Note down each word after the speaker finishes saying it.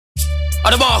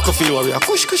At the back of you, warrior.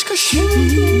 Kush, kush, kush.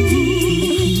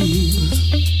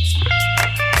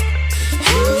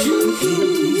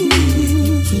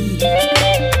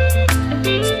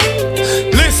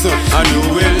 Listen, and you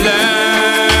will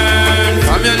learn.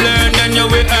 From you learn, then you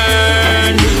will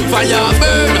earn. Fire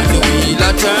burn and the wheel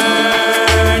a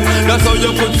turn. That's how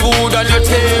you put food on your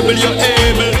table, you're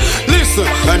able. Listen,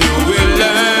 and you will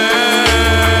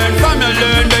learn. From you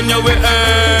learn, then you will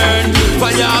earn.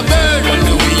 Fire burn and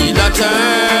the wheel a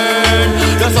turn.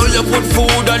 That's how you put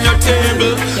food on your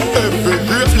table. Every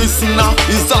great listener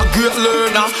is a great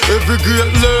learner. Every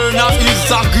great learner is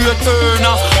a great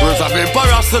earner. Words of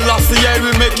Emperor Selassie, I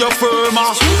will make you firmer.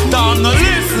 Down to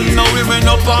listen, now we went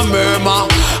up and murmur.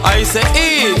 I say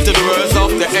eat to the words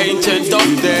of the ancient of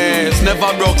days.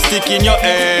 Never broke stick in your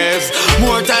ears.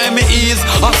 More time me ease,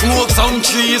 I smoke some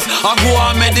trees. I go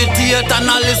and meditate and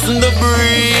I listen the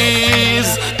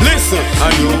breeze. Listen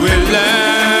and you will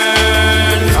learn.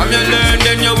 From you learn,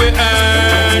 then you will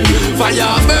earn.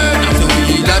 Fire burn and the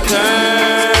wheel a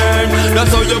turn.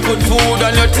 That's how you put food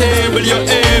on your table, you're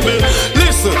able.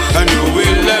 Listen and you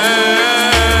will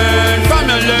learn. From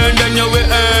you learn, then you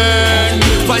will earn.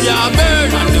 Fire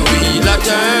burn and the wheel a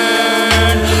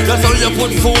turn. That's how you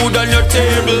put food on your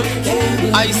table.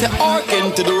 I say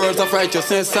hearken to the words of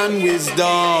righteousness and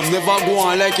wisdom. Never go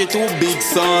on like it too big,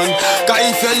 son. Cause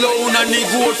if you're alone and the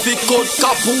goat fi cut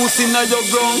capoose in your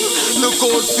ground, look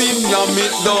out fi yam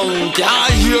it down.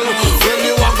 Can't hear when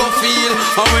you walk a feel.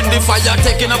 And when the fire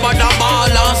taking about the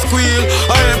ball and squeal.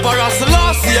 Emperor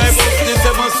Selassie, I bust the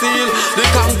seven seal. The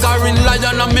conquering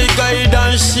lion and me guide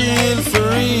and shield for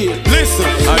real. Listen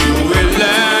and you will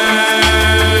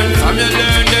learn. From you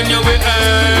learn, then you will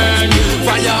earn.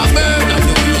 Fire burn and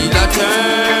the wheel a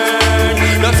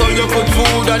turn. That's how you put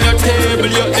food on your table,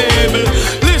 you're able.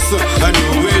 Listen and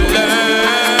you will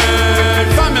learn.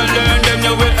 From you learn, then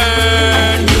you will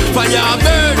earn. Fire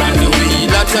burn and the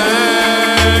wheel a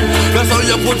turn. That's how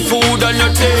you put food on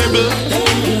your table.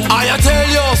 I tell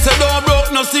you, say don't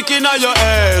broke no stick in your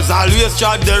ears. Always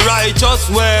try the righteous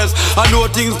ways. I know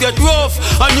things get rough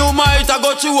and you might have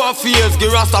got you a face.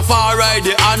 Give Rastafari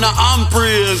the honor and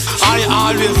praise. I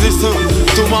always listen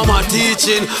to mama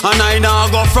teaching, and I now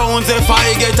go frowns if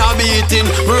I get a beating.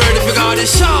 Ready if you got the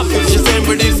shop, she sent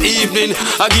me this evening.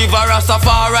 I give her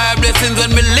Rastafari blessings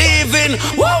when me leaving.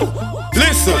 Woo!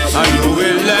 Listen and you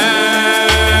will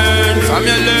learn. From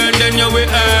you learn, then you will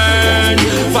earn.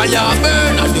 Fire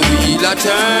burn and the wheel a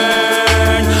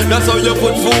turn. That's how you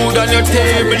put food on your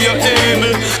table, you're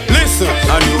able. Listen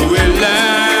and you will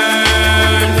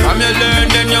learn. From you learn,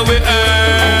 then you will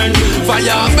earn.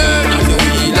 Fire burn and the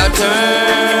wheel a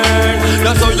turn.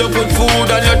 That's how you put food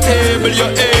on your table,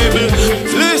 you're able.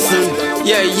 Listen,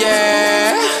 yeah,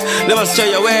 yeah. Never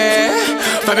stray away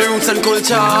from your roots and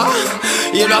culture.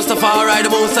 You Rastafari the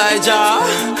most high Jah.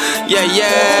 Yeah,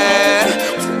 yeah.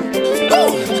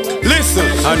 Oh. Listen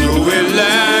and you will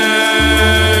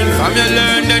learn. From you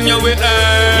learn, then you will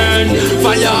earn.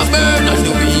 Fire burn and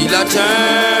the wheel a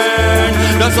turn.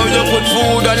 That's how you put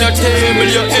food on your table,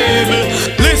 you're able.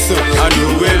 Listen and you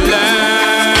will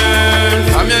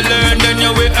learn. From you learn, then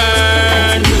you will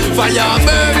earn. Fire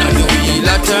burn and the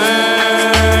wheel a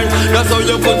turn. That's how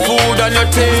you put food on your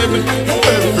table.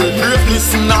 Every great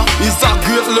listener is a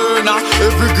great learner.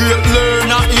 Every great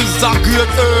learner is a great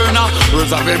earner.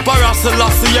 Words of Emperor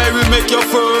Selassie, I will make you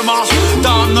firmer.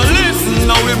 Down to listen,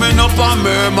 now we may up and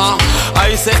murmur.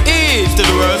 I say eat to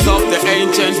the words of the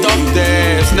ancient of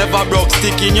days. Never broke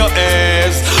stick in your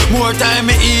ears. More time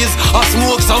me ease, I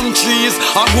smoke some trees.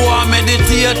 I go and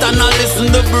meditate and I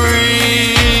listen the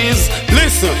breeze.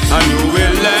 Listen and you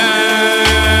will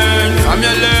learn. From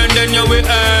you learn, then you will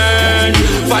earn.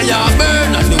 Fire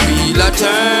burn and the wheel a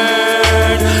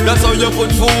turn. That's how you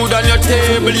put food on your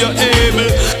table, you're able.